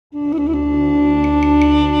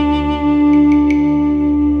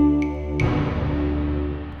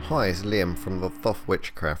it's Liam from the Thoth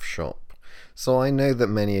Witchcraft Shop. So I know that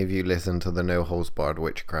many of you listen to the No Holds Barred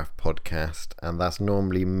Witchcraft podcast, and that's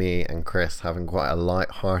normally me and Chris having quite a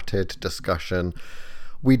light-hearted discussion.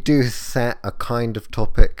 We do set a kind of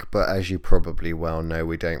topic, but as you probably well know,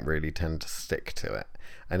 we don't really tend to stick to it.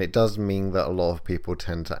 And it does mean that a lot of people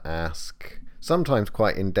tend to ask sometimes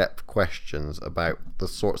quite in-depth questions about the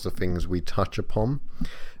sorts of things we touch upon.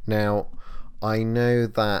 Now, I know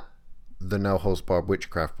that the No Holds Barred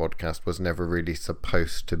Witchcraft podcast was never really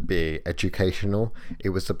supposed to be educational. It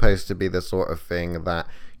was supposed to be the sort of thing that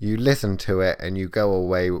you listen to it and you go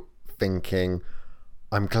away thinking,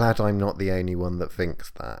 I'm glad I'm not the only one that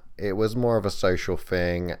thinks that. It was more of a social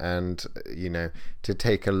thing and, to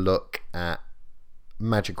take a look at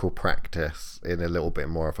magical practice in a little bit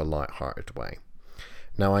more of a light-hearted way.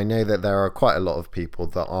 Now, I know that there are quite a lot of people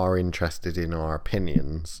that are interested in our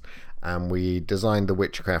opinions, and we designed the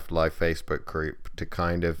Witchcraft Live Facebook group to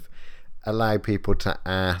kind of allow people to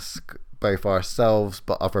ask both ourselves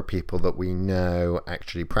but other people that we know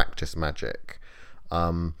actually practice magic.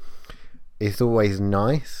 It's always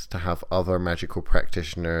nice to have other magical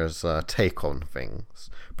practitioners take on things,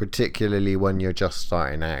 particularly when you're just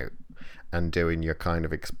starting out and doing your kind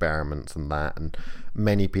of experiments and that. And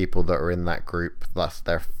many people that are in that group, that's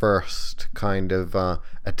their first kind of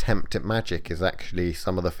attempt at magic, is actually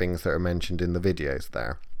some of the things that are mentioned in the videos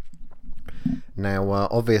there. Now,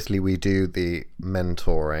 obviously we do the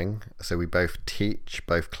mentoring, so we both teach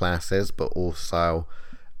both classes, but also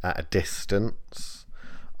at a distance.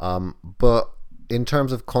 But in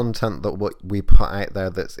terms of content that what we put out there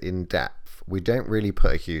that's in depth, we don't really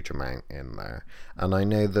put a huge amount in there. And I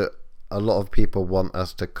know that a lot of people want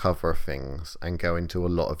us to cover things and go into a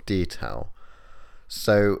lot of detail.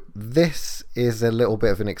 So this is a little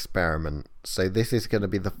bit of an experiment. So this is going to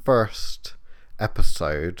be the first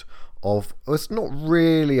episode of, it's not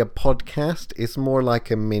really a podcast, it's more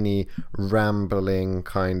like a mini rambling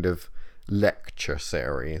kind of lecture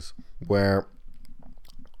series where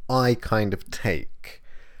I kind of take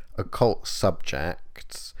occult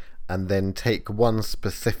subjects and then take one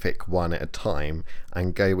specific one at a time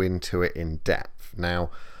and go into it in depth. Now,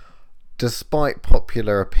 despite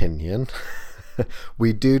popular opinion,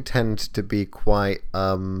 we do tend to be quite,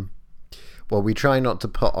 we try not to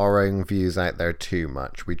put our own views out there too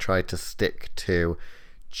much. We try to stick to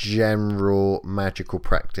general magical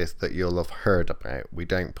practice that you'll have heard about. We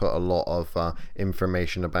don't put a lot of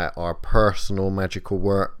information about our personal magical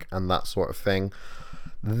work and that sort of thing.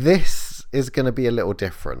 This is going to be a little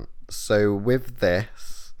different. So with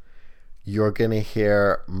this, you're going to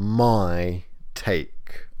hear my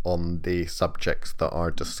take on the subjects that are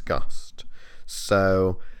discussed.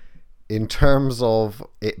 So in terms of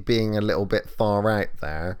it being a little bit far out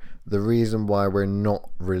there, the reason why we're not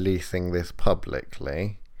releasing this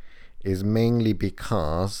publicly is mainly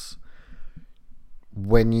because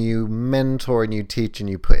when you mentor and you teach and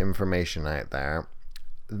you put information out there,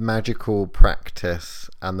 magical practice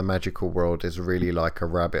and the magical world is really like a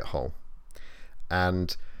rabbit hole.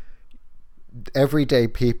 And everyday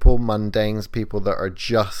people, mundanes, people that are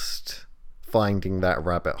just finding that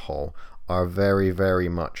rabbit hole, are very, very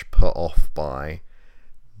much put off by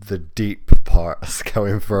the deep parts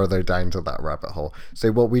going further down to that rabbit hole.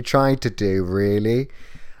 So what we try to do really,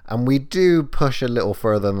 and we do push a little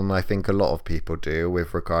further than I think a lot of people do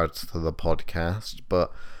with regards to the podcast,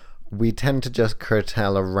 but we tend to just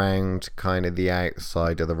curtail around kind of the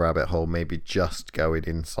outside of the rabbit hole, maybe just going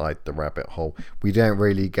inside the rabbit hole. We don't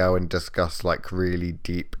really go and discuss like really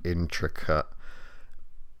deep, intricate,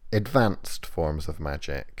 advanced forms of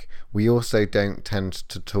magic. We also don't tend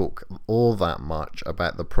to talk all that much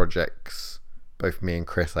about the projects both me and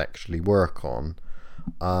Chris actually work on.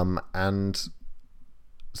 And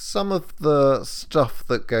some of the stuff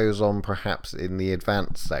that goes on perhaps in the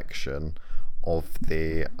advanced section of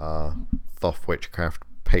the Thoth Witchcraft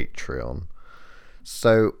Patreon.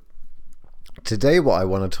 So today what I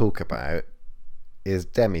want to talk about is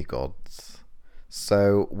demigods.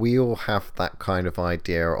 So we all have that kind of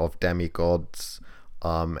idea of demigods.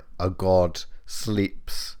 A god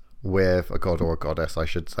sleeps with a god, or a goddess I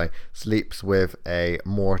should say, sleeps with a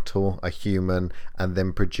mortal, a human, and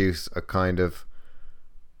then produce a kind of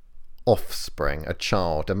offspring, a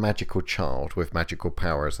child, a magical child with magical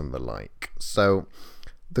powers and the like. So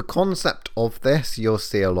the concept of this you'll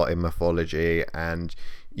see a lot in mythology, and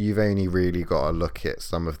you've only really got to look at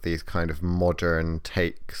some of these kind of modern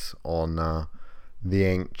takes on the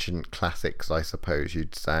ancient classics, I suppose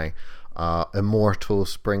you'd say. Immortal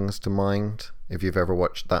springs to mind, if you've ever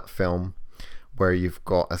watched that film, where you've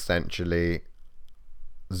got essentially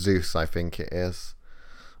Zeus, I think it is,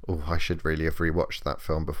 Oh, I should really have rewatched that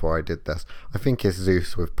film before I did this. I think it's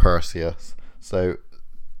Zeus with Perseus. So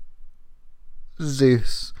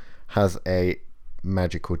Zeus has a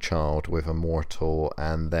magical child with a mortal,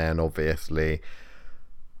 and then obviously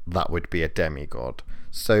that would be a demigod.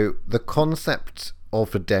 So the concept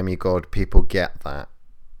of a demigod, people get that.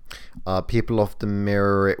 People often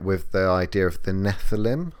mirror it with the idea of the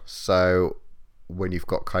Nephilim. So when you've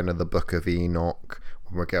got kind of the Book of Enoch,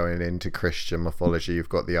 when we're going into Christian mythology, you've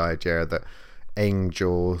got the idea that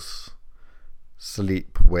angels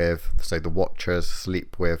sleep with, so the Watchers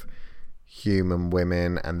sleep with human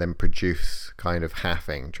women and then produce kind of half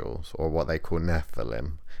angels, or what they call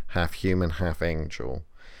Nephilim, half human, half angel.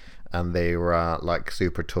 And they were like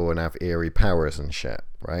super tall and have eerie powers and shit,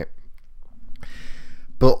 right?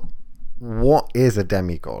 But what is a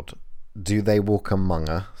demigod? Do they walk among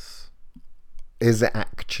us? Is it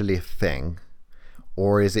actually a thing?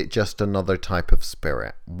 Or is it just another type of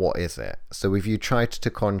spirit? What is it? So if you tried to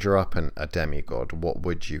conjure up a demigod, what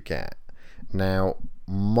would you get? Now,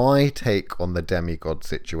 my take on the demigod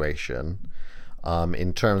situation,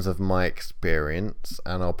 in terms of my experience,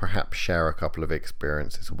 and I'll perhaps share a couple of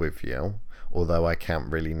experiences with you, although I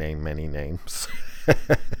can't really name many names,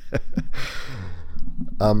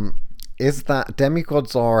 is that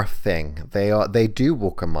demigods are a thing. They do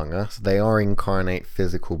walk among us. They are incarnate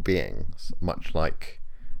physical beings, much like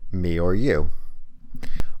me or you.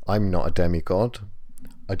 I'm not a demigod.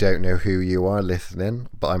 I don't know who you are listening,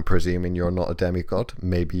 but I'm presuming you're not a demigod.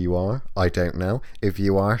 Maybe you are. I don't know. If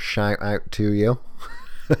you are, shout out to you.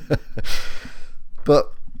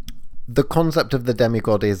 But the concept of the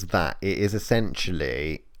demigod is that it is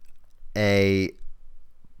essentially a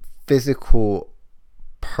physical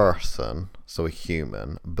person, so a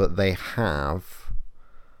human, but they have,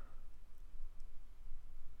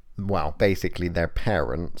 well, basically their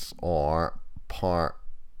parents are part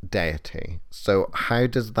deity. So how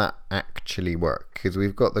does that actually work? Because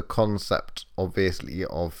we've got the concept, obviously,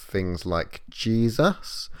 of things like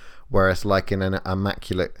Jesus, where it's like in an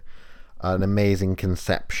amazing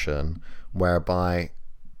conception, whereby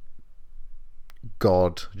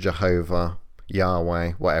God, Jehovah,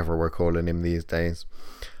 Yahweh, whatever we're calling him these days,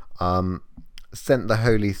 sent the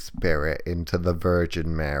Holy Spirit into the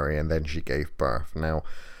Virgin Mary, and then she gave birth. Now,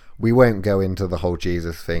 we won't go into the whole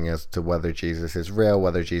Jesus thing as to whether Jesus is real,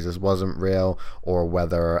 whether Jesus wasn't real, or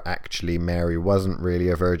whether actually Mary wasn't really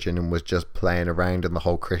a virgin and was just playing around, and the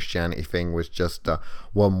whole Christianity thing was just a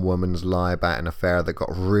one woman's lie about an affair that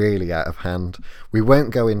got really out of hand. We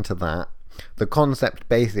won't go into that. The concept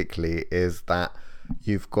basically is that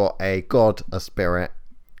you've got a god, a spirit,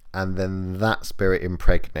 and then that spirit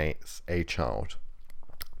impregnates a child.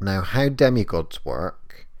 Now, how demigods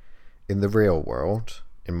work in the real world,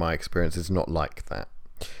 in my experience, is not like that.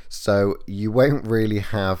 So you won't really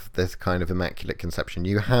have this kind of immaculate conception.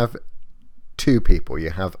 You have two people.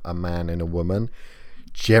 You have a man and a woman.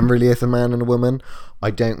 Generally, it's a man and a woman.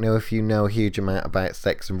 I don't know if you know a huge amount about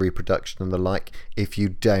sex and reproduction and the like. If you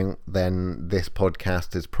don't, then this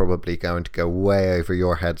podcast is probably going to go way over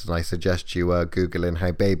your heads, and I suggest you Googling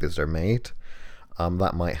how babies are made.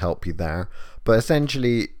 That might help you there. But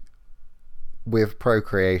essentially, with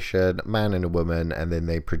procreation, man and a woman, and then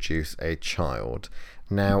they produce a child.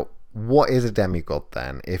 Now, what is a demigod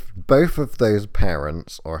then? If both of those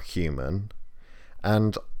parents are human,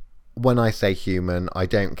 and when I say human, I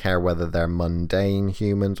don't care whether they're mundane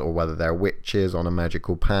humans or whether they're witches on a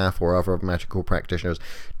magical path or other magical practitioners,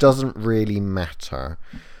 doesn't really matter.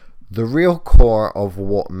 The real core of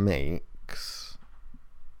what makes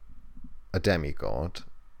a demigod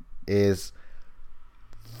is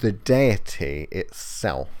the deity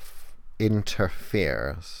itself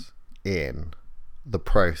interferes in the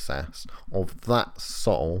process of that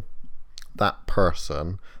soul, that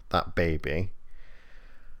person, that baby,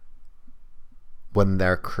 when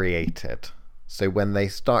they're created. So when they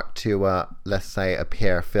start to, let's say,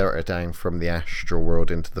 appear, filter down from the astral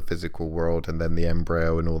world into the physical world, and then the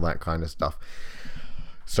embryo and all that kind of stuff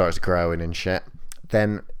starts growing and shit,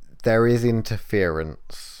 then there is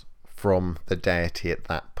interference from the deity at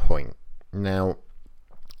that point. Now,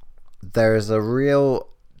 there's a real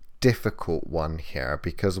difficult one here,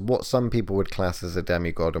 because what some people would class as a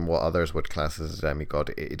demigod and what others would class as a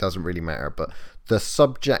demigod, it doesn't really matter. But the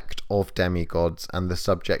subject of demigods and the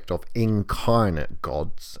subject of incarnate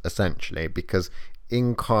gods, essentially, because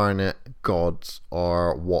incarnate gods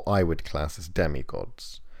are what I would class as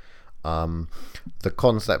demigods. The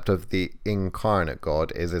concept of the incarnate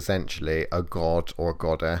god is essentially a god or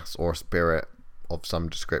goddess or spirit of some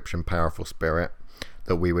description, powerful spirit,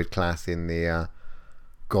 that we would class in the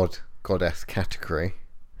goddess category.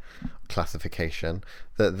 classification,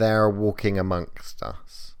 that they're walking amongst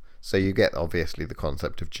us. So you get obviously the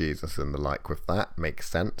concept of Jesus and the like with that. Makes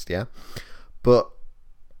sense, yeah? But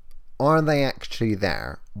are they actually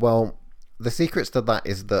there? Well, the secrets to that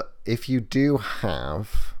is that if you do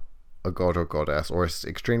have a god or goddess or an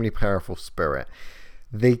extremely powerful spirit,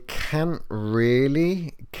 they can't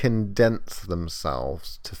really condense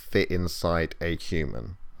themselves to fit inside a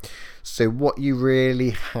human. So what you really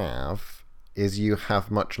have is you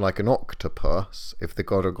have much like an octopus. If the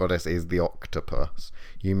god or goddess is the octopus,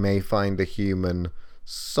 you may find a human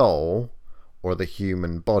soul or the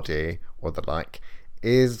human body or the like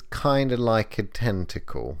is kind of like a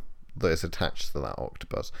tentacle that is attached to that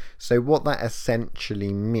octopus. So what that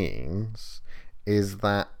essentially means is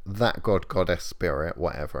that god, goddess, spirit,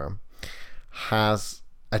 whatever, has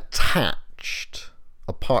attached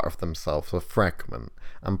a part of themselves, a fragment,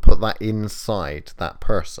 and put that inside that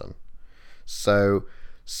person. So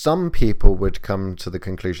some people would come to the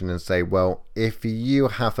conclusion and say, well, if you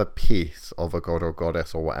have a piece of a god or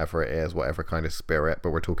goddess or whatever it is, whatever kind of spirit, but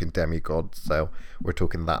we're talking demigods, so we're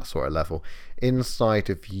talking that sort of level, inside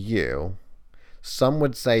of you, some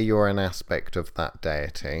would say you're an aspect of that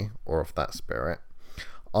deity or of that spirit.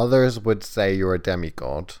 Others would say you're a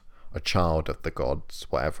demigod, a child of the gods,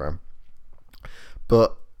 whatever.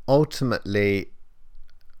 But ultimately,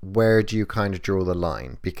 where do you kind of draw the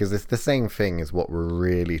line? Because it's the same thing as what we're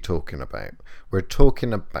really talking about. We're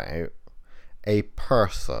talking about a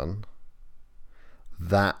person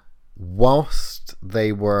that, whilst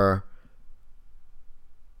they were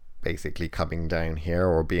basically coming down here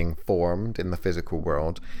or being formed in the physical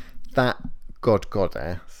world, that god,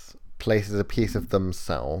 goddess places a piece of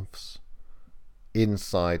themselves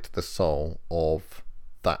inside the soul of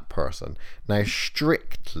that person. Now,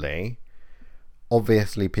 strictly,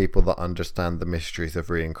 obviously, people that understand the mysteries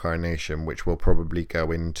of reincarnation, which we'll probably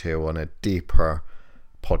go into on a deeper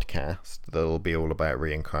podcast that'll be all about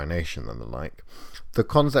reincarnation and the like, the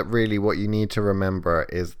concept really, what you need to remember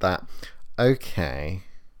is that, okay,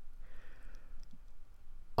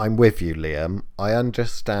 I'm with you, Liam. I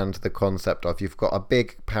understand the concept of you've got a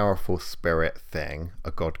big, powerful spirit thing,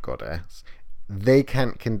 a god, goddess. They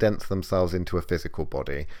can't condense themselves into a physical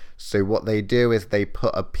body. So what they do is they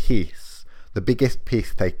put a piece, the biggest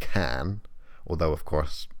piece they can, although of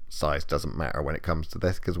course size doesn't matter when it comes to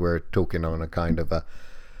this because we're talking on a kind of a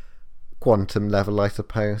quantum level, I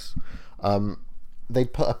suppose.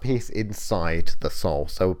 They'd put a piece inside the soul,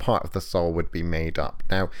 so a part of the soul would be made up.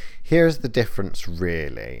 Now, here's the difference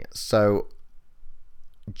really. So,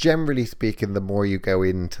 generally speaking, the more you go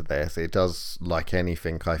into this, it does, like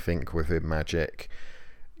anything, I think, within magic,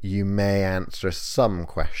 you may answer some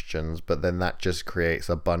questions, but then that just creates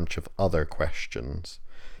a bunch of other questions.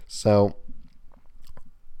 So,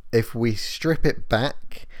 if we strip it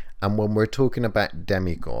back, and when we're talking about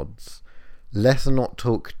demigods, let's not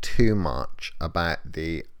talk too much about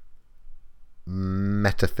the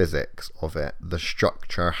metaphysics of it, the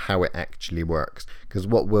structure, how it actually works. Because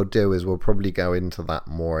what we'll do is we'll probably go into that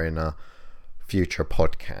more in a future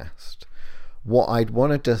podcast. What I'd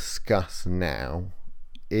want to discuss now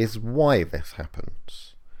is why this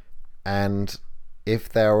happens. And if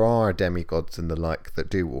there are demigods and the like that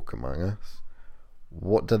do walk among us,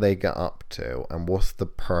 what do they get up to? And what's the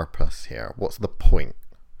purpose here? What's the point?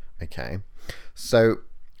 Okay, so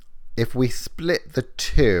if we split the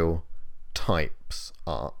two types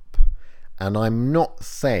up, and I'm not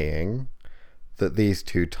saying that these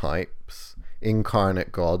two types,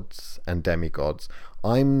 incarnate gods and demigods,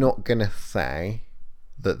 I'm not going to say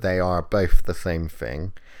that they are both the same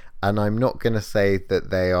thing, and I'm not going to say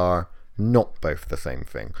that they are not both the same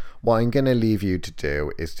thing. What I'm going to leave you to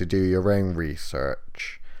do is to do your own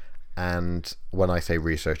research. And when I say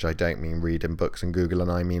research, I don't mean reading books and Google, and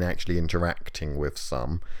I mean actually interacting with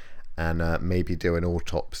some and maybe do an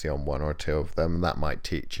autopsy on one or two of them. That might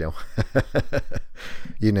teach you.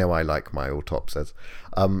 You know I like my autopsies.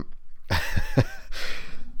 And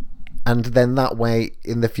then that way,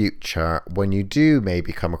 in the future, when you do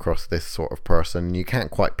maybe come across this sort of person, you can't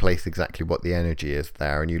quite place exactly what the energy is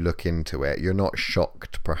there, and you look into it, you're not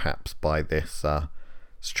shocked perhaps by this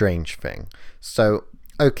strange thing. So,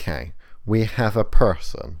 okay, we have a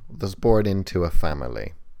person that's born into a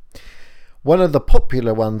family. One of the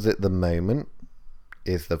popular ones at the moment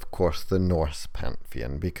is, of course, the Norse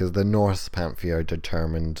pantheon, because the Norse pantheon are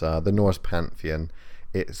determined,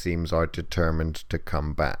 it seems, are determined to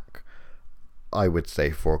come back. I would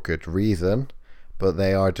say for good reason, but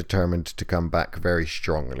they are determined to come back very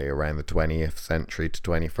strongly around the 20th century to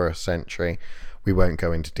 21st century. We won't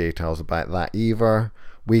go into details about that either.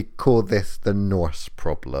 We call this the Norse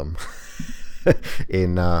problem.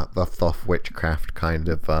 in the Thoth witchcraft kind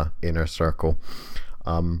of inner circle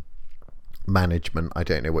management. I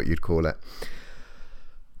don't know what you'd call it.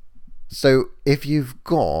 So if you've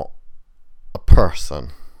got a person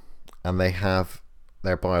and they have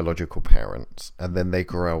their biological parents and then they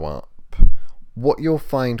grow up, what you'll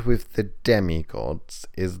find with the demigods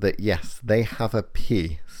is that yes, they have a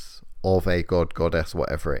piece of a god, goddess,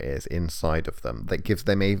 whatever it is, inside of them that gives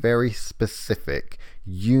them a very specific,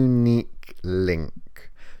 unique link.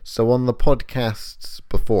 So on the podcasts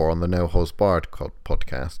before, on the No Holds Barred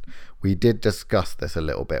podcast, we did discuss this a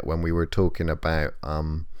little bit when we were talking about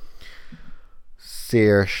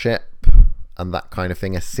seership and that kind of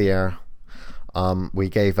thing, a seer. We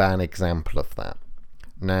gave an example of that.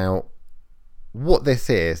 Now, what this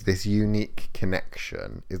is, this unique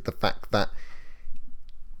connection, is the fact that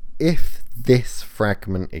if this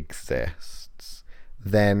fragment exists,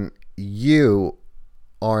 then you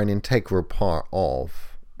are an integral part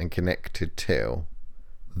of and connected to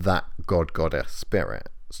that god, goddess, spirit.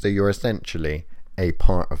 So you're essentially a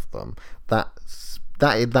part of them. That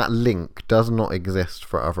link does not exist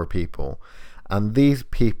for other people. And these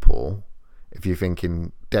people, if you think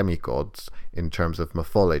in demigods in terms of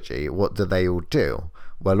mythology, what do they all do?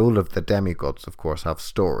 Well, all of the demigods, of course, have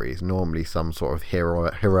stories, normally some sort of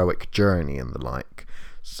heroic journey and the like.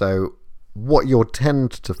 So what you'll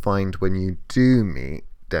tend to find when you do meet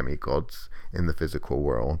demigods in the physical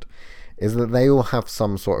world is that they all have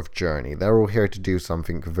some sort of journey. They're all here to do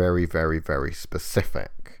something very, very, very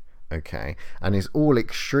specific, okay? And it's all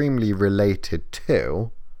extremely related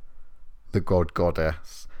to the god,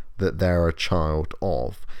 goddess that they're a child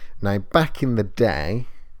of. Now, back in the day,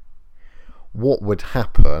 what would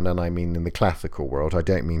happen, and I mean in the classical world, I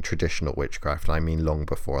don't mean traditional witchcraft, I mean long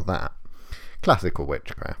before that, classical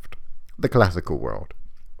witchcraft, the classical world,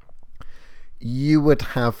 you would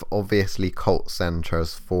have obviously cult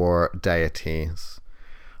centers for deities,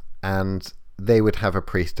 and they would have a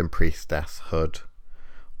priest and priestesshood,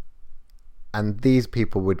 and these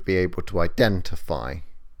people would be able to identify,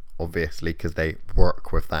 obviously, because they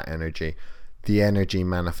work with that energy, the energy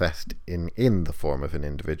manifest in the form of an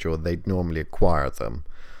individual. They'd normally acquire them.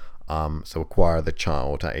 So acquire the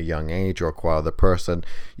child at a young age or acquire the person.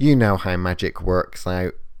 You know how magic works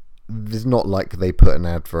out. It's not like they put an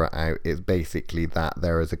advert out. It's basically that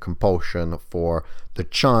there is a compulsion for the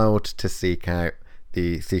child to seek out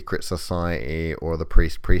the secret society or the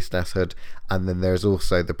priestesshood, and then there's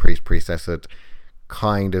also the priestesshood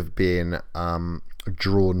kind of being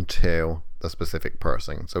drawn to the specific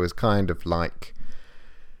person. So it's kind of like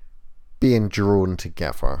being drawn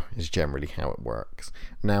together is generally how it works.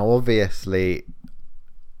 Now, obviously,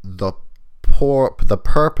 the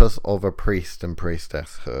purpose of a priest and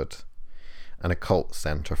priestesshood and a cult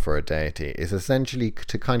center for a deity is essentially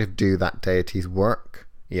to kind of do that deity's work.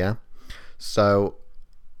 Yeah. So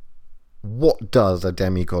what does a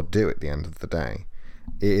demigod do at the end of the day?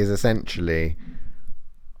 It is essentially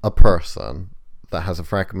a person that has a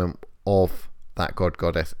fragment of that god,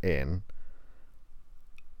 goddess in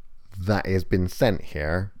that has been sent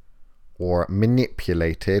here, or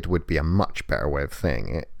manipulated would be a much better way of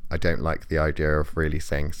saying it. I don't like the idea of really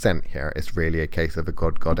saying sent here. It's really a case of a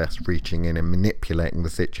god, goddess reaching in and manipulating the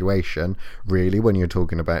situation, really, when you're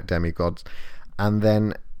talking about demigods, and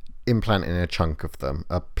then implanting a chunk of them,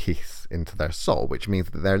 a piece into their soul, which means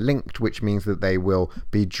that they're linked, which means that they will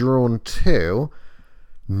be drawn to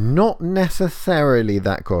not necessarily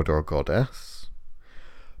that god or goddess,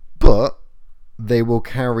 but they will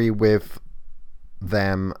carry with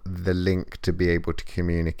them the link to be able to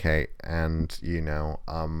communicate and,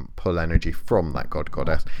 pull energy from that god,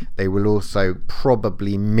 goddess. They will also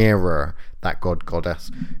probably mirror that god, goddess.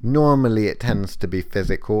 Normally it tends to be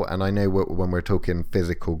physical, and I know when we're talking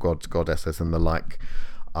physical gods, goddesses and the like,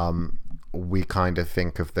 we kind of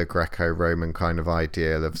think of the Greco-Roman kind of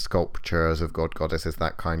ideal of sculptures of god, goddesses,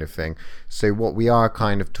 that kind of thing. So what we are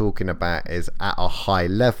kind of talking about is at a high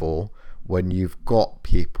level, when you've got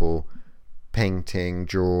people painting,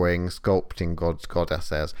 drawing, sculpting gods,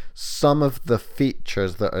 goddesses, some of the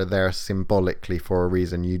features that are there symbolically for a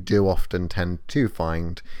reason you do often tend to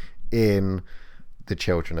find in the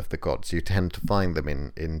children of the gods. You tend to find them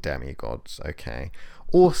in demigods, okay?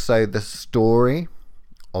 Also, the story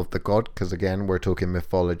of the god, because again we're talking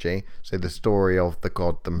mythology, so the story of the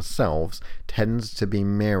god themselves tends to be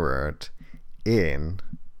mirrored in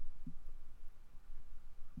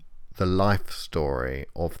the life story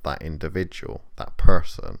of that individual, that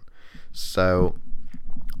person. So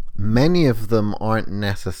many of them aren't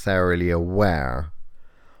necessarily aware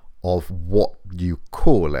of what you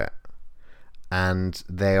call it, and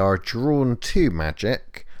they are drawn to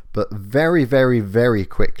magic, But very, very, very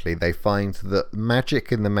quickly they find that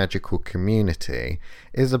magic in the magical community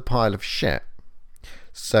is a pile of shit.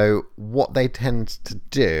 So what they tend to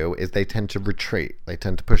do is they tend to retreat. They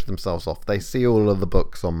tend to push themselves off. They see all of the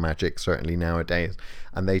books on magic, certainly nowadays,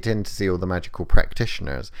 and they tend to see all the magical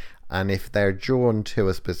practitioners. And if they're drawn to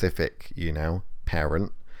a specific,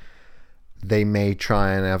 parent, they may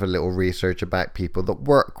try and have a little research about people that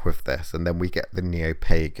work with this, and then we get the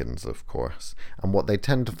neo-pagans, of course. And what they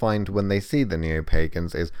tend to find when they see the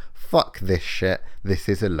neo-pagans is, fuck this shit, this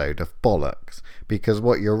is a load of bollocks. Because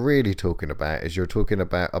what you're really talking about is you're talking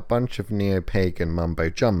about a bunch of neo-pagan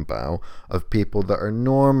mumbo-jumbo of people that are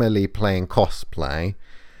normally playing cosplay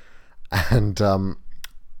and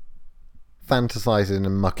fantasizing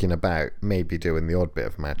and mucking about, maybe doing the odd bit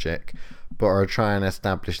of magic, but are trying to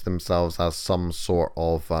establish themselves as some sort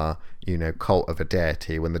of, cult of a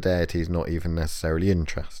deity when the deity is not even necessarily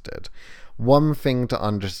interested. One thing to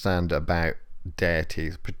understand about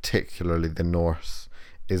deities, particularly the Norse,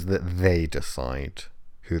 is that they decide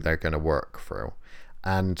who they're going to work through.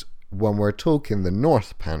 And when we're talking the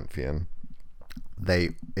Norse pantheon,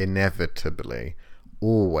 they inevitably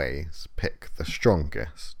always pick the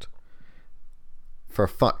strongest. For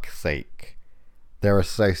fuck's sake, they're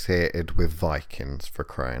associated with Vikings, for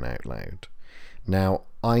crying out loud. Now,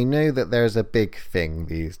 I know that there's a big thing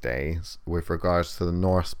these days with regards to the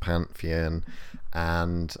Norse pantheon,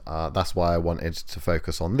 and that's why I wanted to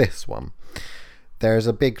focus on this one. There's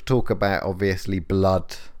a big talk about, obviously,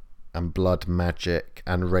 blood and blood magic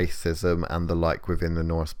and racism and the like within the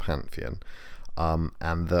Norse pantheon.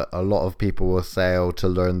 And that a lot of people will say, to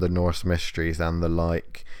learn the Norse mysteries and the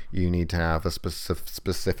like, you need to have a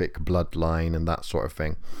specific bloodline and that sort of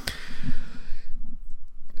thing.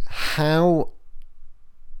 How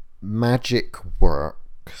magic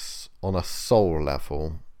works on a soul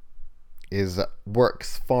level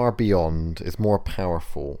works far beyond, is more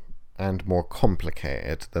powerful and more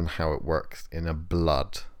complicated than how it works in a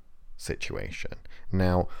blood situation.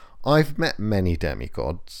 Now, I've met many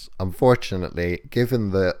demigods. Unfortunately,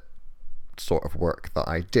 given the sort of work that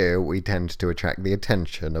I do, we tend to attract the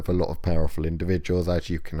attention of a lot of powerful individuals, as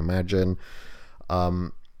you can imagine,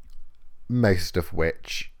 most of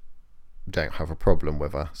which don't have a problem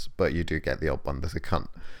with us, but you do get the odd one that's a cunt.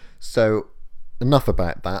 So, enough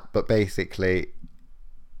about that, but basically,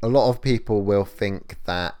 a lot of people will think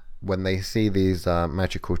that when they see these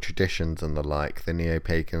magical traditions and the like, the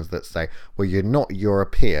neo-pagans that say, well, you're not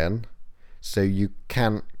European, so you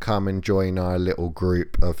can't come and join our little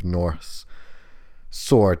group of Norse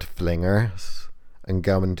sword flingers and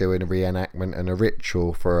go and do a reenactment and a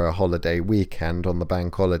ritual for a holiday weekend on the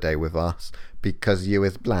bank holiday with us because you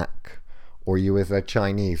is black or you is a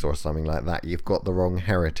Chinese or something like that. You've got the wrong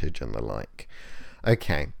heritage and the like.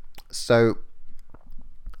 Okay, so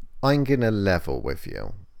I'm going to level with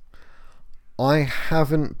you. I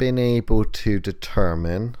haven't been able to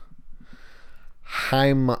determine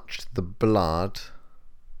how much the blood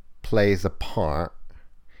plays a part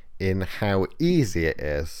in how easy it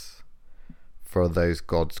is for those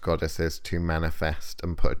gods, goddesses to manifest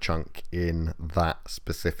and put a chunk in that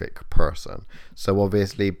specific person. So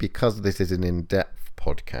obviously, because this is an in-depth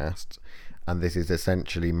podcast, and this is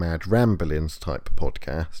essentially Mad Ramblings type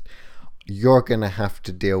podcast, you're going to have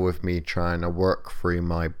to deal with me trying to work through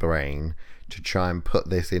my brain to try and put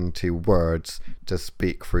this into words to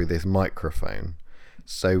speak through this microphone.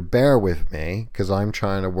 So bear with me, because I'm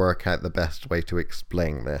trying to work out the best way to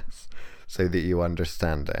explain this so that you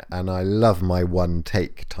understand it. And I love my one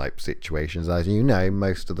take type situations. As you know,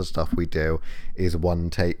 most of the stuff we do is one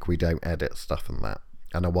take. We don't edit stuff and that.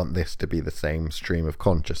 And I want this to be the same stream of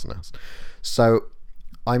consciousness. So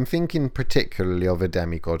I'm thinking particularly of a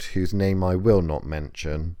demigod whose name I will not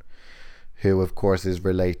mention, who of course is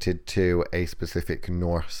related to a specific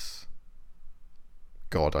Norse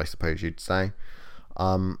god, I suppose you'd say,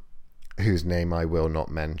 whose name I will not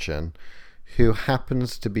mention, who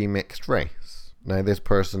happens to be mixed race. Now, this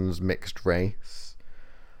person's mixed race.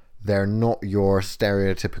 They're not your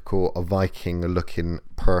stereotypical Viking-looking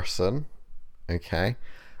person, okay?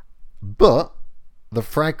 But the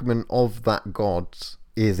fragment of that god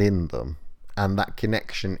is in them, and that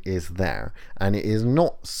connection is there. And it is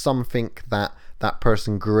not something that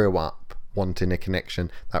person grew up wanting a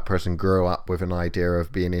connection. That person grew up with an idea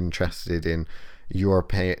of being interested in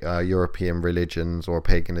European religions or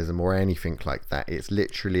paganism or anything like that. It's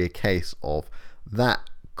literally a case of that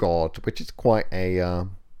god, which is quite a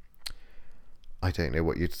I don't know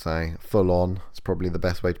what you'd say, full on, it's probably the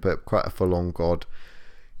best way to put it, quite a full on god,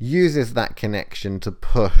 uses that connection to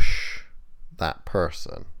push that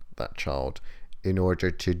person, that child, in order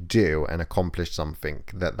to do and accomplish something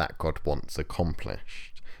that God wants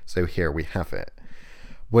accomplished. So here we have it.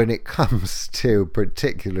 When it comes to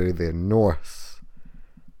particularly the Norse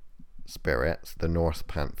spirits, the Norse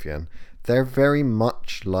pantheon, they're very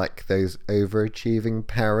much like those overachieving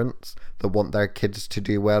parents that want their kids to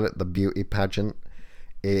do well at the beauty pageant.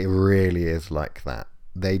 It really is like that.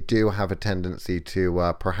 They do have a tendency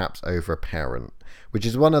to perhaps overparent, which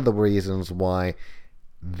is one of the reasons why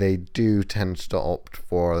they do tend to opt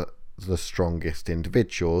for the strongest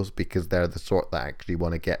individuals, because they're the sort that actually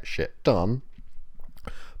want to get shit done.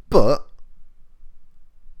 But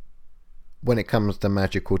when it comes to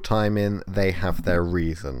magical timing, they have their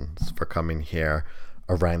reasons for coming here.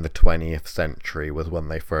 Around the 20th century was when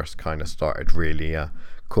they first kind of started really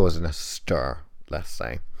causing a stir, let's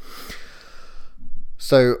say.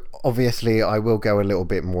 So obviously I will go a little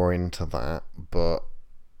bit more into that, but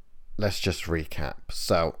let's just recap.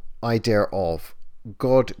 So, idea of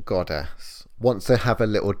god, goddess, wants to have a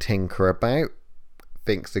little tinker about,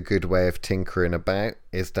 thinks a good way of tinkering about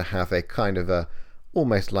is to have a kind of a,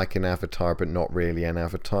 almost like an avatar, but not really an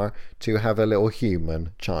avatar, to have a little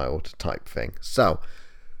human child type thing. So,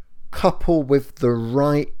 couple with the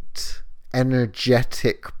right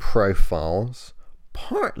energetic profiles,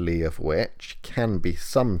 partly of which can be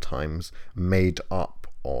sometimes made up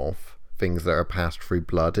of things that are passed through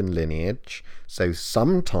blood and lineage. So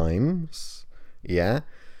sometimes, the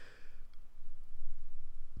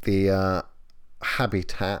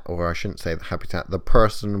habitat, or I shouldn't say the habitat, the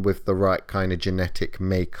person with the right kind of genetic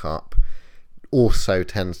makeup also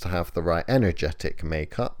tends to have the right energetic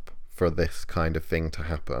makeup for this kind of thing to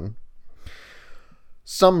happen.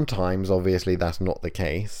 Sometimes, obviously, that's not the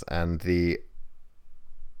case, and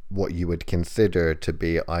what you would consider to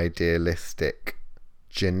be idealistic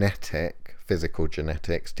genetic, physical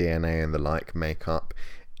genetics, DNA and the like makeup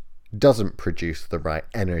doesn't produce the right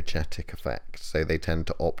energetic effect, so they tend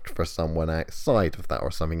to opt for someone outside of that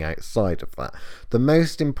or something outside of that. The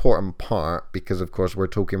most important part, because of course we're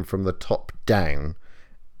talking from the top down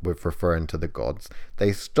with referring to the gods,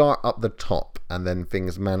 they start up the top and then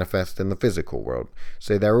things manifest in the physical world.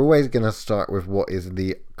 So they're always going to start with what is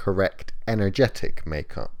the correct energetic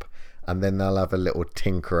makeup, and then they'll have a little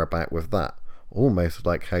tinker about with that. Almost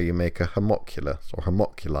like how you make a homunculus or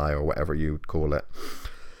homunculi or whatever you would call it.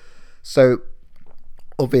 So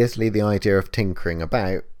obviously the idea of tinkering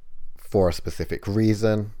about for a specific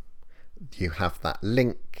reason, you have that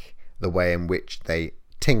link. The way in which they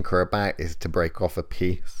tinker about is to break off a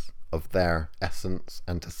piece of their essence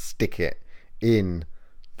and to stick it in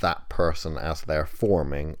that person as they're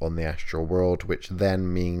forming on the astral world, which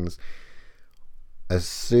then means as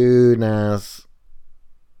soon as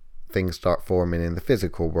things start forming in the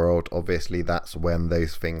physical world, obviously that's when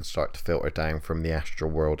those things start to filter down from the astral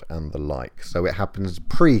world and the like. So it happens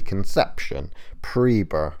pre-conception,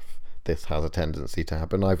 pre-birth. This has a tendency to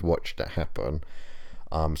happen. I've watched it happen.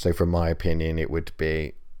 So from my opinion, it would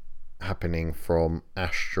be happening from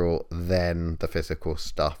astral, then the physical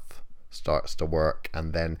stuff starts to work,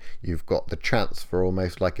 and then you've got the transfer,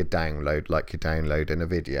 almost like a download, like you download in a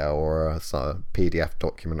video or a PDF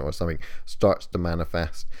document or something, starts to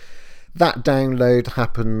manifest. That download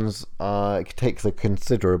happens, it takes a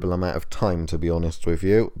considerable amount of time, to be honest with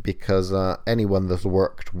you, because anyone that's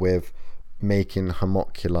worked with making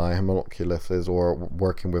homunculuses, or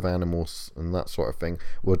working with animals and that sort of thing,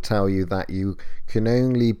 will tell you that you can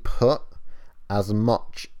only put as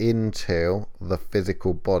much into the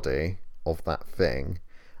physical body of that thing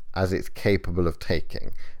as it's capable of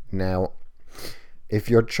taking. Now, if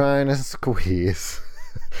you're trying to squeeze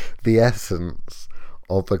the essence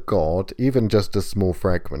of a god, even just a small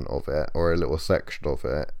fragment of it or a little section of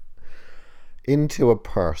it, into a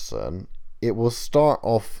person, it will start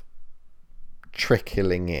off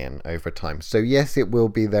trickling in over time. So yes, it will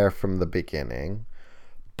be there from the beginning,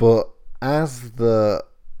 but as the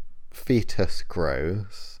fetus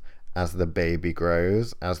grows, as the baby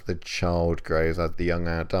grows, as the child grows, as the young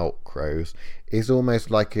adult grows, it's almost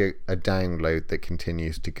like a download that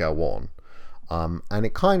continues to go on. And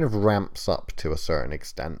it kind of ramps up to a certain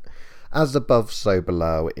extent. As above, so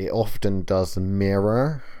below. It often does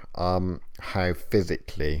mirror how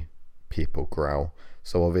physically people grow.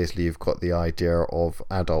 So obviously you've got the idea of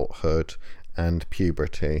adulthood and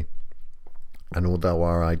puberty. And although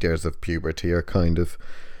our ideas of puberty are kind of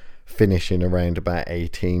finishing around about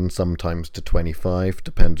 18, sometimes to 25,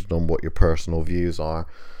 depending on what your personal views are.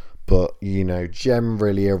 But, you know,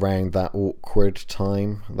 generally around that awkward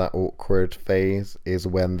time, that awkward phase, is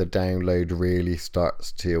when the download really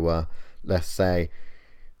starts to, let's say,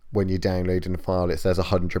 when you download in a file, it says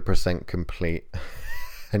 100% complete.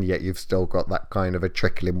 and yet you've still got that kind of a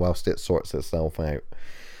trickling whilst it sorts itself out.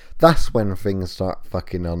 That's when things start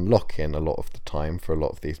fucking unlocking a lot of the time for a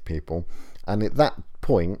lot of these people. And at that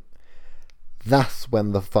point, that's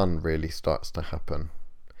when the fun really starts to happen.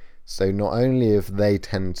 So not only if they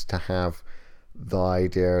tend to have the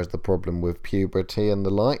idea, the problem with puberty and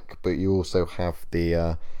the like, but you also have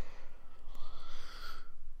the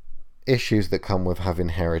issues that come with having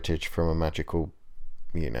heritage from a magical,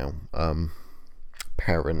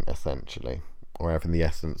 parent, essentially, or having the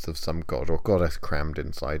essence of some god or goddess crammed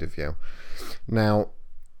inside of you. Now,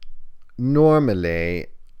 normally,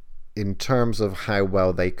 in terms of how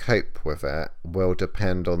well they cope with it, will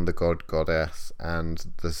depend on the god, goddess,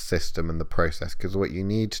 and the system and the process. Because what you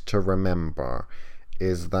need to remember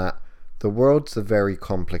is that the world's a very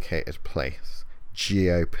complicated place,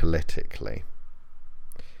 geopolitically.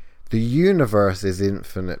 The universe is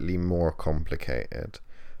infinitely more complicated.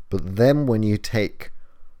 But then when you take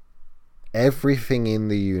everything in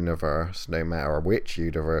the universe, no matter which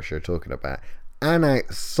universe you're talking about, and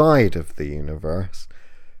outside of the universe,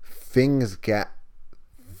 things get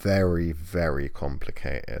very, very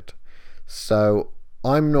complicated. So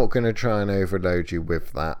I'm not going to try and overload you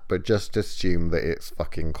with that, but just assume that it's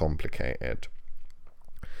fucking complicated.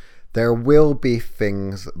 There will be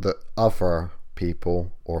things that other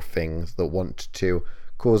people or things that want to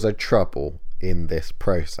cause a trouble in this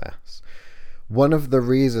process. One of the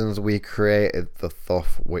reasons we created the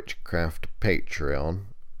Thoth Witchcraft Patreon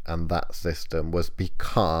and that system was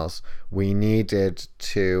because we needed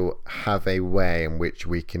to have a way in which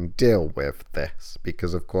we can deal with this,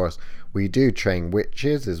 because of course we do train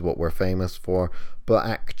witches, is what we're famous for, but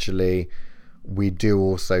actually we do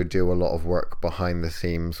also do a lot of work behind the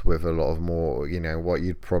scenes with a lot of more, what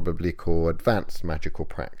you'd probably call advanced magical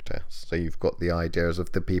practice. So you've got the ideas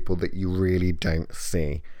of the people that you really don't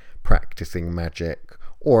see practicing magic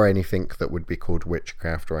or anything that would be called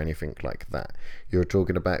witchcraft or anything like that. You're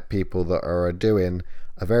talking about people that are doing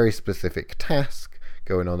a very specific task,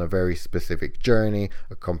 going on a very specific journey,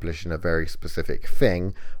 accomplishing a very specific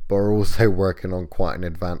thing, but are also working on quite an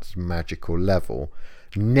advanced magical level,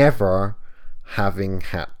 never having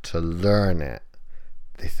had to learn it.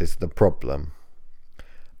 This is the problem.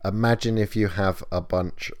 Imagine if you have a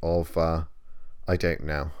bunch of,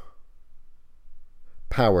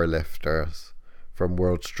 power lifters from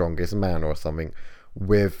World's Strongest Man or something,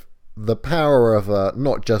 with the power of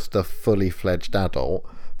not just a fully fledged adult,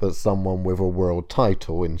 but someone with a world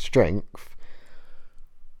title in strength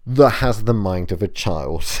that has the mind of a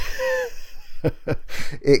child.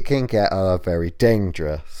 It can get very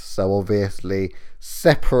dangerous. So obviously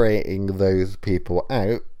separating those people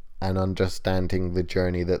out and understanding the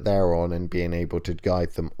journey that they're on and being able to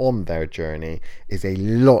guide them on their journey is a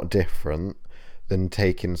lot different than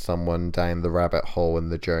taking someone down the rabbit hole in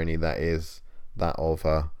the journey that is that of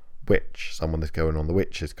a witch, someone that's going on the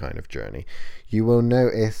witch's kind of journey. You will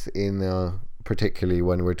notice particularly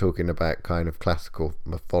when we're talking about kind of classical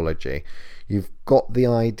mythology, you've got the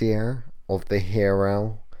idea of the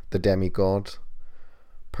hero, the demigod,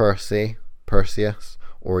 Perseus,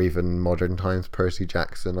 or even modern times Percy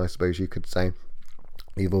Jackson, I suppose you could say.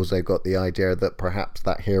 You've also got the idea that perhaps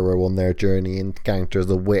that hero on their journey encounters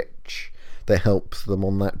a witch that helps them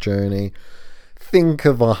on that journey. Think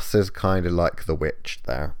of us as kind of like the witch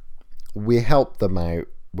there. We help them out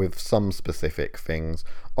with some specific things.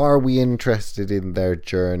 Are we interested in their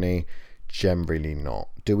journey? Generally not.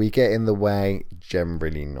 Do we get in the way?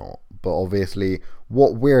 Generally not. But obviously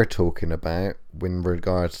what we're talking about in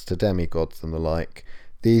regards to demigods and the like,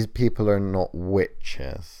 these people are not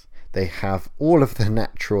witches. They have all of the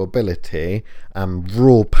natural ability and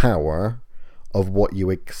raw power of what you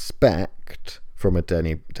expect from a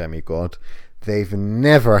demigod. They've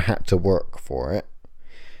never had to work for it.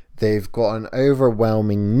 They've got an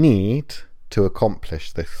overwhelming need to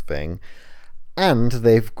accomplish this thing, and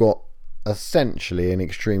they've got essentially an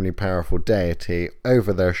extremely powerful deity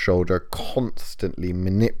over their shoulder, constantly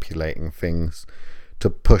manipulating things to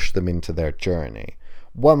push them into their journey.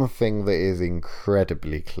 One thing that is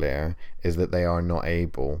incredibly clear is that they are not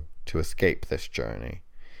able to escape this journey.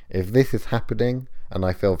 If this is happening, and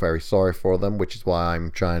I feel very sorry for them, which is why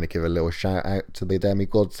I'm trying to give a little shout out to the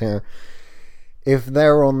demigods here, if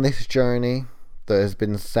they're on this journey that has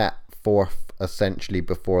been set forth essentially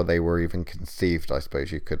before they were even conceived, I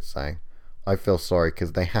suppose you could say, I feel sorry,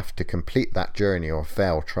 because they have to complete that journey or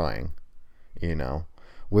fail trying.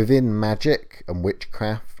 Within magic and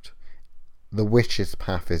witchcraft, the witch's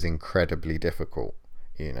path is incredibly difficult,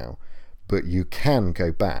 but you can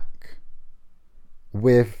go back.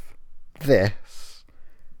 With this,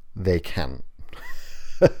 they can't.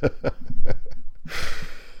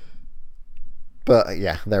 But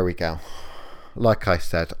yeah, there we go. Like I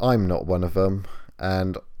said, I'm not one of them,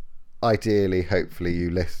 and ideally, hopefully you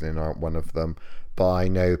listening aren't one of them. But I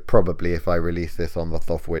know probably if I release this on the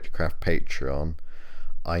Thoth Witchcraft Patreon,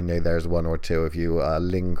 I know there's one or two of you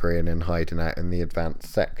lingering and hiding out in the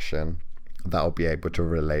advanced section that'll be able to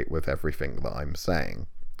relate with everything that I'm saying.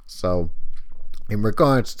 So, in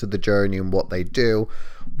regards to the journey and what they do,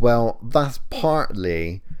 well, that's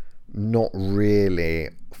partly not really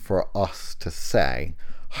for us to say.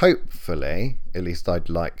 Hopefully, at least I'd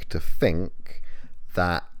like to think,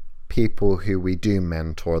 that people who we do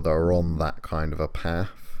mentor that are on that kind of a path,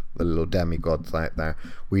 the little demigods out there,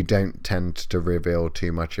 we don't tend to reveal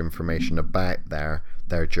too much information about their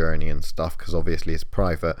journey and stuff, because obviously it's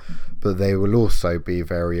private, but they will also be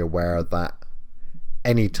very aware that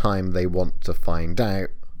anytime they want to find out,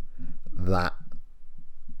 that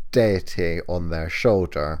deity on their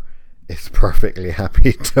shoulder is perfectly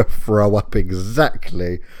happy to throw up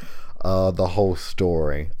exactly the whole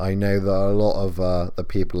story. I know that a lot of the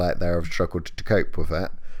people out there have struggled to cope with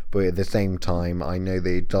it, but at the same time, I know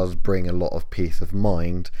that it does bring a lot of peace of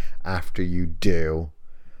mind after you do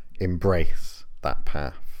embrace that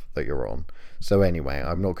path that you're on. So anyway,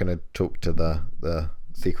 I'm not going to talk to the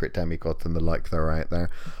secret demigods and the like that are out there.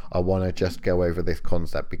 I want to just go over this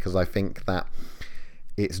concept because I think that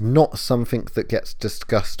it's not something that gets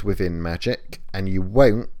discussed within magic, and you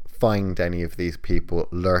won't find any of these people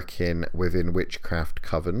lurking within witchcraft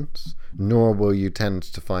covens, nor will you tend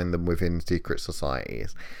to find them within secret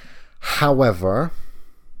societies. However,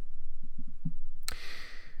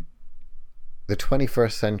 the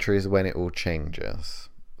 21st century is when it all changes.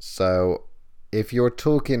 So if you're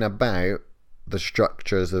talking about the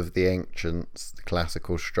structures of the ancients, the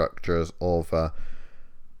classical structures of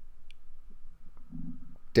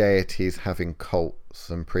deities having cults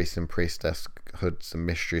and priests and priestesshoods and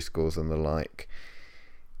mystery schools and the like,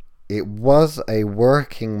 it was a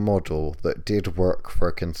working model that did work for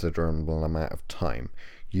a considerable amount of time.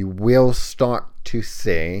 You will start to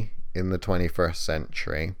see in the 21st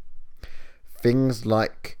century things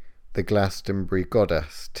like the Glastonbury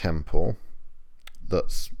Goddess Temple,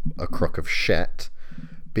 that's a crock of shit,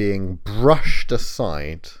 being brushed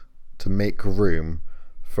aside to make room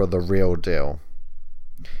for the real deal.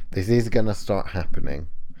 This is going to start happening.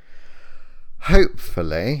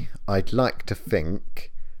 Hopefully, I'd like to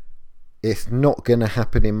think it's not going to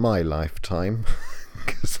happen in my lifetime,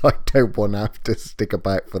 because I don't want to have to stick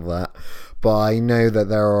about for that. But I know that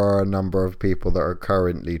there are a number of people that are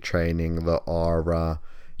currently training that are,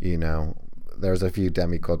 there's a few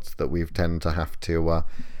demigods that we've tend to have to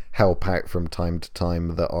help out from time to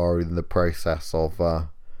time that are in the process of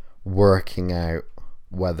working out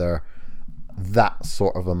whether that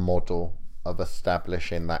sort of a model of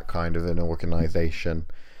establishing that kind of an organization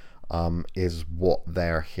is what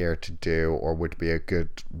they're here to do, or would be a good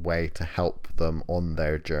way to help them on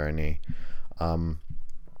their journey.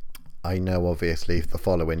 I know obviously the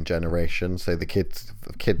following generation, so the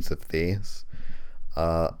kids of these,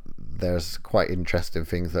 there's quite interesting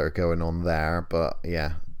things that are going on there, but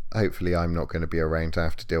yeah, hopefully I'm not going to be around to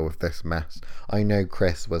have to deal with this mess. I know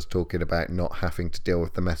Chris was talking about not having to deal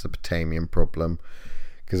with the Mesopotamian problem,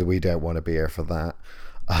 because we don't want to be here for that.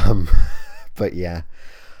 But yeah.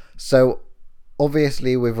 So,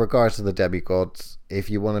 obviously, with regards to the demigods, if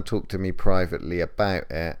you want to talk to me privately about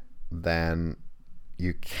it, then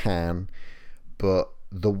you can. But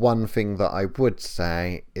the one thing that I would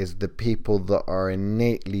say is the people that are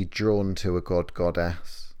innately drawn to a god,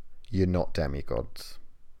 goddess, you're not demigods.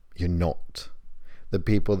 You're not. The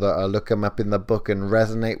people that are look them up in the book and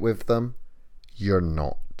resonate with them, you're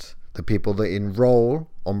not. The people that enroll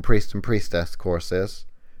on priest and priestess courses,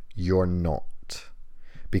 you're not.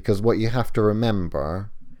 Because what you have to remember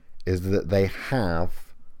is that they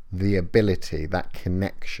have the ability, that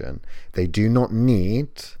connection. They do not need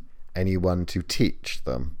anyone to teach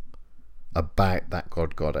them about that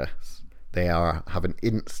god, goddess. They have an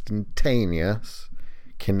instantaneous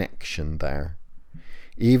connection there.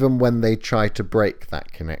 Even when they try to break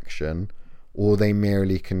that connection, all they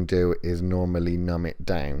merely can do is normally numb it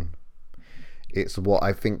down. It's what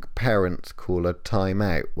I think parents call a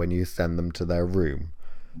timeout when you send them to their room.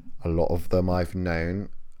 A lot of them I've known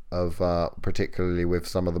of, particularly with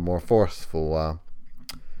some of the more forceful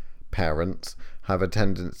parents, have a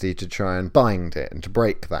tendency to try and bind it and to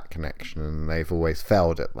break that connection, and they've always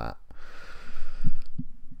failed at that.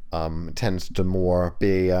 It tends to more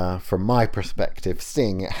be, from my perspective,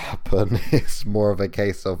 seeing it happen is more of a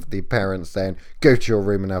case of the parents saying, go to your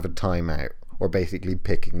room and have a timeout, or basically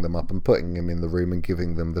picking them up and putting them in the room and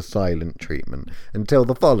giving them the silent treatment until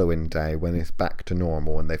the following day when it's back to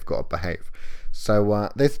normal and they've got to behave. So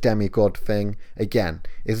this demigod thing, again,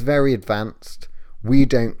 is very advanced. We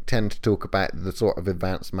don't tend to talk about the sort of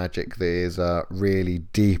advanced magic that is really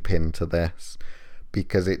deep into this,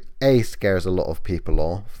 because it A, scares a lot of people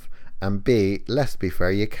off, and B, let's be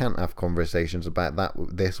fair, you can't have conversations about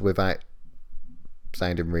this without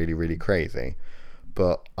sounding really, really crazy.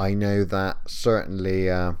 But I know that certainly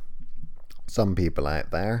some people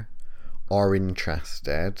out there are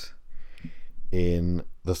interested in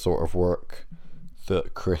the sort of work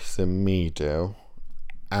that Chris and me do,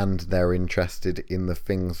 and they're interested in the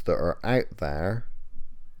things that are out there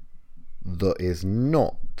that is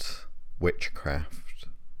not witchcraft.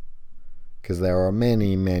 Because there are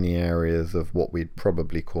many, many areas of what we'd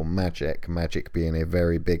probably call magic being a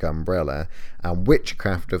very big umbrella, and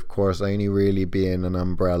witchcraft, of course, only really being an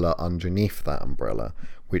umbrella underneath that umbrella.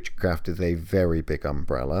 Witchcraft is a very big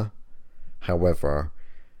umbrella. However,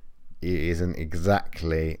 it isn't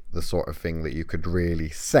exactly the sort of thing that you could really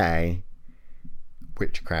say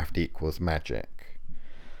witchcraft equals magic.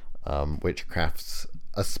 Witchcraft's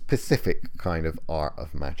a specific kind of art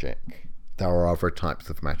of magic. There are other types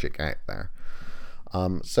of magic out there.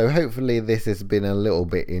 So hopefully this has been a little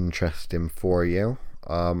bit interesting for you.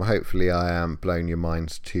 Hopefully I haven't blown your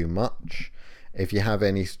minds too much. If you have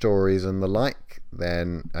any stories and the like,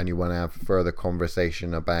 then, and you want to have further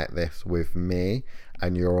conversation about this with me,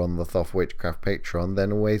 and you're on the Thoth Witchcraft Patreon,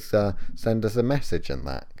 then always send us a message in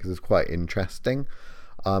that, because it's quite interesting.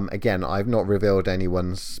 Again, I've not revealed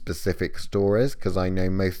anyone's specific stories, because I know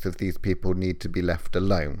most of these people need to be left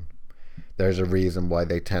alone. There's a reason why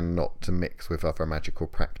they tend not to mix with other magical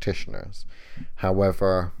practitioners.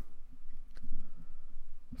 However,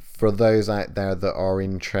 for those out there that are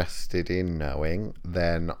interested in knowing,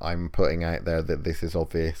 then I'm putting out there that this is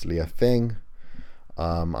obviously a thing.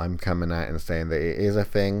 I'm coming out and saying that it is a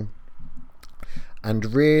thing.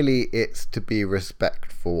 And really, it's to be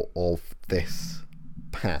respectful of this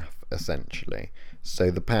path, essentially. So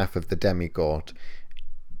the path of the demigod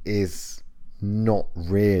is not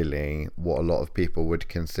really what a lot of people would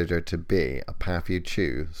consider to be a path you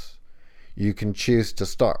choose. You can choose to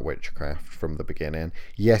start witchcraft from the beginning.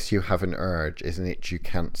 Yes, you have an urge, isn't it? You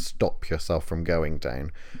can't stop yourself from going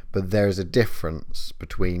down. But there's a difference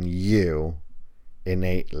between you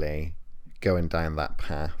innately going down that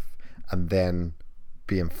path and then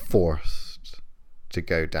being forced to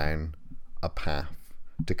go down a path,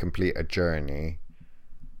 to complete a journey.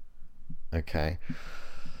 Okay.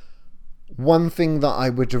 One thing that I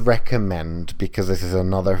would recommend, because this is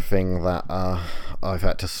another thing that I've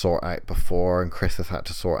had to sort out before, and Chris has had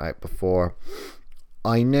to sort out before.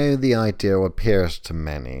 I know the idea appears to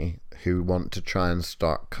many who want to try and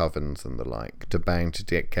start covens and the like, to band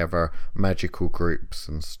together magical groups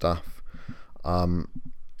and stuff.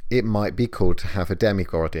 It might be cool to have a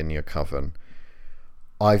demigod in your coven.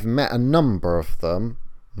 I've met a number of them,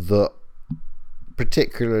 that,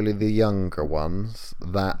 particularly the younger ones,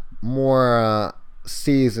 that more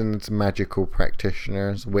seasoned magical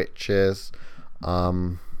practitioners, witches.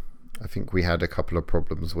 I think we had a couple of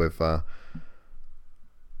problems with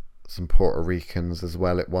some Puerto Ricans as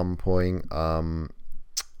well at one point.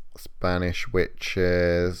 Spanish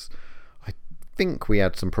witches. I think we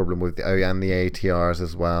had some problem with the ATRs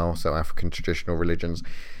as well, so African traditional religions.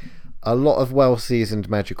 A lot of well-seasoned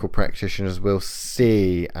magical practitioners will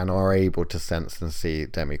see and are able to sense and see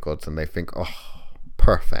demigods, and they think, oh,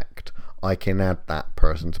 perfect, I can add that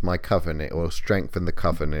person to my coven, it will strengthen the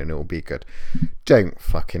coven and it will be good. Don't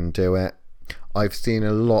fucking do it. I've seen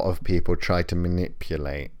a lot of people try to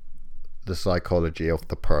manipulate the psychology of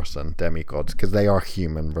the person, demigods, because they are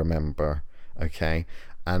human, remember, okay,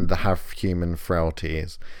 and they have human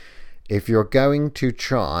frailties. If you're going to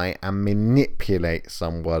try and manipulate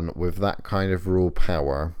someone with that kind of raw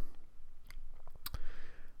power,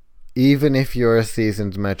 even if you're a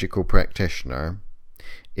seasoned magical practitioner,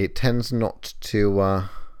 it tends not to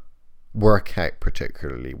work out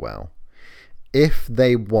particularly well. If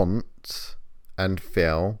they want and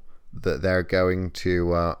feel that they're going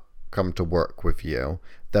to come to work with you,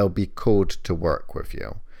 they'll be called to work with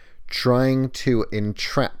you. Trying to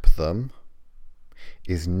entrap them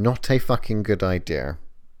is not a fucking good idea.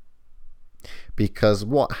 Because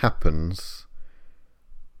what happens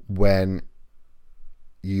when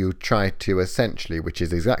you try to essentially, which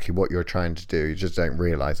is exactly what you're trying to do, you just don't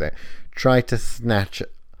realize it, try to snatch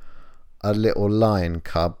a little lion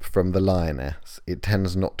cub from the lioness, it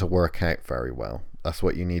tends not to work out very well. That's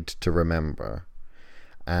what you need to remember.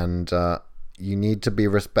 And you need to be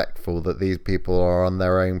respectful that these people are on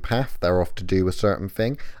their own path, they're off to do a certain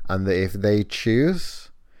thing, and that if they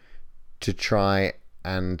choose to try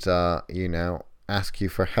and ask you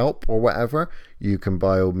for help or whatever, you can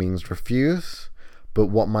by all means refuse. But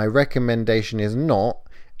what my recommendation is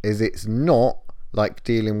it's not like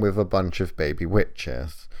dealing with a bunch of baby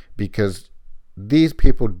witches, because these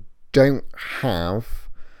people don't have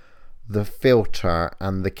the filter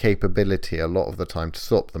and the capability a lot of the time to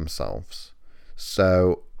stop themselves.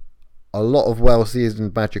 So a lot of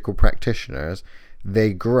well-seasoned magical practitioners,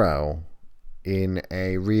 they grow in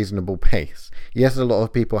a reasonable pace. Yes, a lot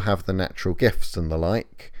of people have the natural gifts and the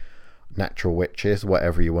like, natural witches,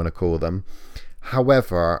 whatever you want to call them.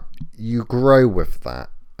 However, you grow with that,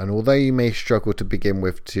 and although you may struggle to begin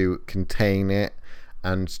with to contain it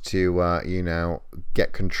and to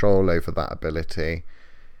get control over that ability,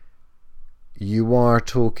 you are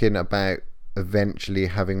talking about eventually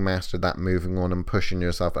having mastered that, moving on and pushing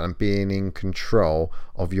yourself and being in control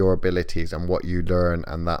of your abilities and what you learn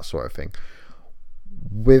and that sort of thing.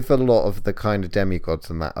 With a lot of the kind of demigods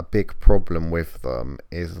and that, a big problem with them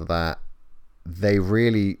is that they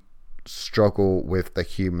really struggle with the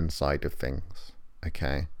human side of things.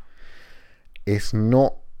 Okay, it's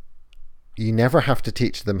not, you never have to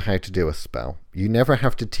teach them how to do a spell, you never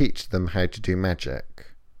have to teach them how to do magic.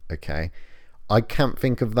 Okay, I can't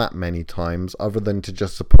think of that many times other than to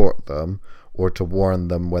just support them or to warn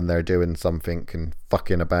them when they're doing something and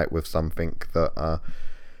fucking about with something that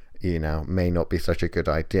may not be such a good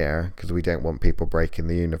idea, because we don't want people breaking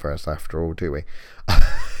the universe after all, do we?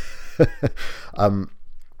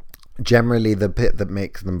 Generally, the bit that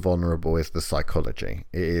makes them vulnerable is the psychology.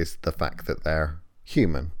 It is the fact that they're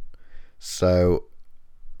human. So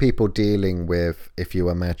people dealing with, if you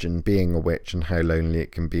imagine being a witch and how lonely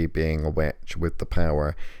it can be being a witch with the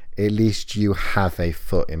power, at least you have a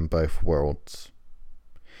foot in both worlds.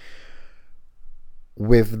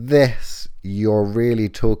 With this, you're really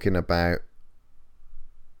talking about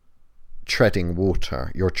treading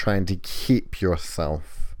water. You're trying to keep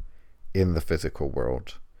yourself in the physical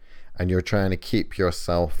world, and you're trying to keep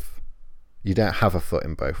yourself, you don't have a foot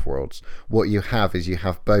in both worlds. What you have is you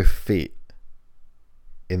have both feet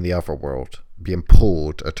in the other world, being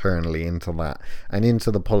pulled eternally into that and into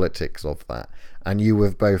the politics of that, and you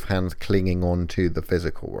with both hands clinging on to the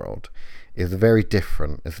physical world is very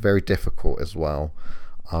different. It's very difficult as well.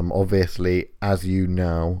 Obviously, as you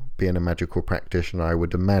know, being a magical practitioner, I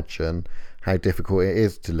would imagine how difficult it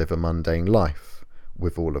is to live a mundane life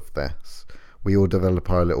with all of this. We all develop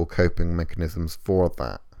our little coping mechanisms for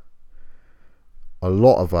that. A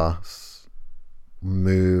lot of us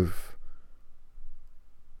move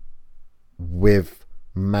with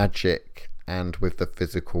magic and with the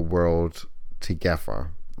physical world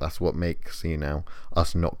together. That's what makes,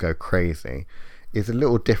 us not go crazy. It's a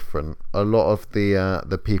little different. A lot of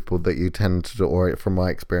the people that you tend to, or from my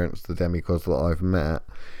experience, the demigods that I've met,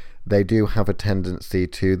 they do have a tendency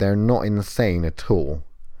to, they're not insane at all,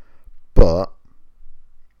 but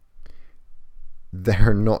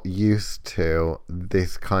they're not used to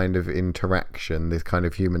this kind of interaction, this kind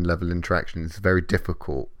of human level interaction. It's very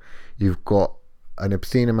difficult. You've got an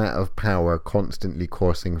obscene amount of power constantly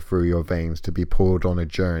coursing through your veins to be poured on a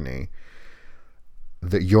journey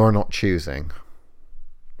that you're not choosing.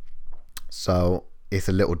 So it's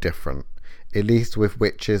a little different. At least with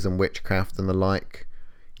witches and witchcraft and the like,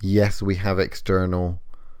 yes, we have external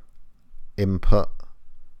input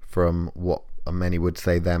from what many would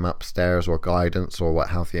say them upstairs, or guidance, or what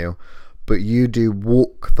have you, but you do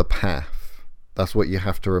walk the path. That's what you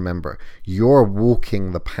have to remember. You're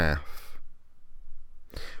walking the path.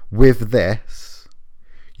 With this,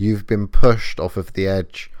 you've been pushed off of the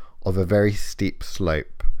edge of a very steep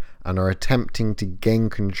slope and are attempting to gain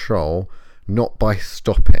control, not by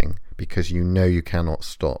stopping, because you know you cannot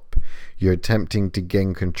stop. You're attempting to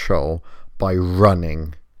gain control by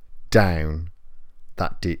running down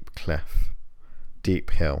that deep cliff,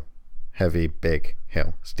 deep hill, heavy, big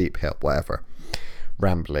hill, steep hill, whatever.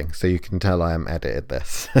 Rambling, so you can tell I am edited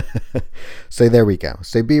this. So there we go.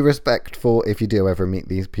 So be respectful if you do ever meet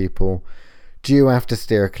these people. Do you have to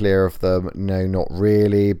steer clear of them? No, not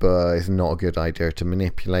really, but it's not a good idea to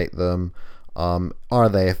manipulate them. Are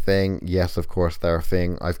they a thing? Yes, of course they're a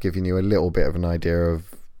thing. I've given you a little bit of an idea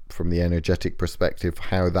of, from the energetic perspective,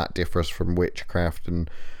 how that differs from witchcraft and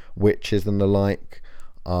witches and the like.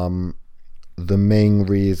 The main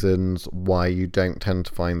reasons why you don't tend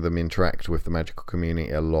to find them interact with the magical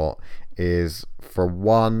community a lot is, for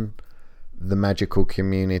one, the magical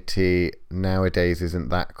community nowadays isn't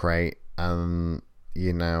that great. You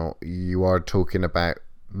are talking about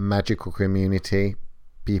magical community,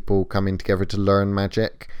 people coming together to learn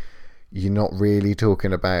magic. You're not really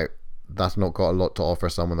talking about, that's not got a lot to offer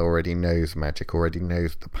someone that already knows magic, already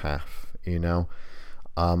knows the path,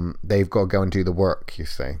 they've got to go and do the work, you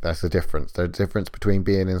see. That's the difference. There's a difference between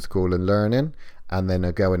being in school and learning and then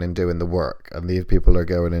are going and doing the work. And these people are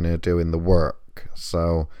going in and doing the work.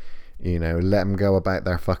 So, let them go about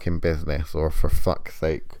their fucking business, or for fuck's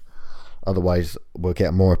sake. Otherwise, we'll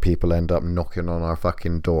get more people end up knocking on our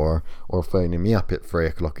fucking door or phoning me up at 3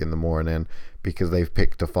 o'clock in the morning because they've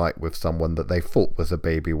picked a fight with someone that they thought was a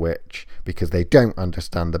baby witch because they don't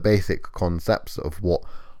understand the basic concepts of what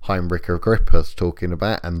Heinrich Agrippa's talking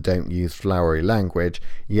about and don't use flowery language,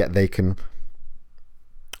 yet they can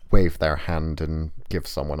wave their hand and give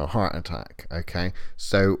someone a heart attack. Okay,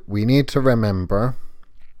 so we need to remember,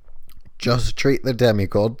 just treat the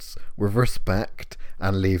demigods with respect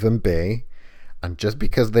and leave them be. And just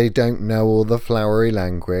because they don't know all the flowery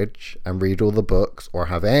language and read all the books or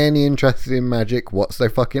have any interest in magic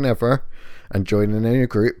whatsoever and join in any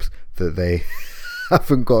groups, that they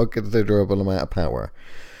haven't got a considerable amount of power.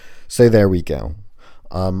 So there we go.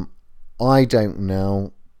 I don't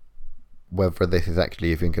know whether this is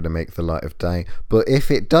actually even going to make the light of day, but if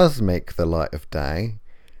it does make the light of day,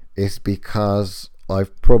 it's because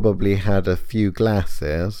I've probably had a few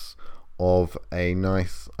glasses of a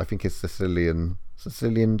nice, I think it's Sicilian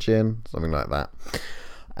gin, something like that.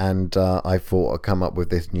 And I thought I'd come up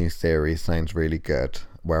with this new series, sounds really good,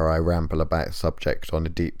 where I ramble about subject on a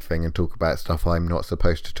deep thing and talk about stuff I'm not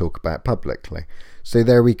supposed to talk about publicly. So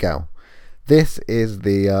there we go. This is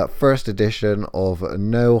the first edition of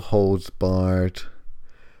No Holds Barred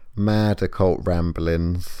Mad Occult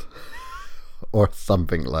Ramblings, or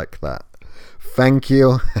something like that. Thank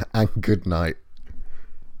you and good night.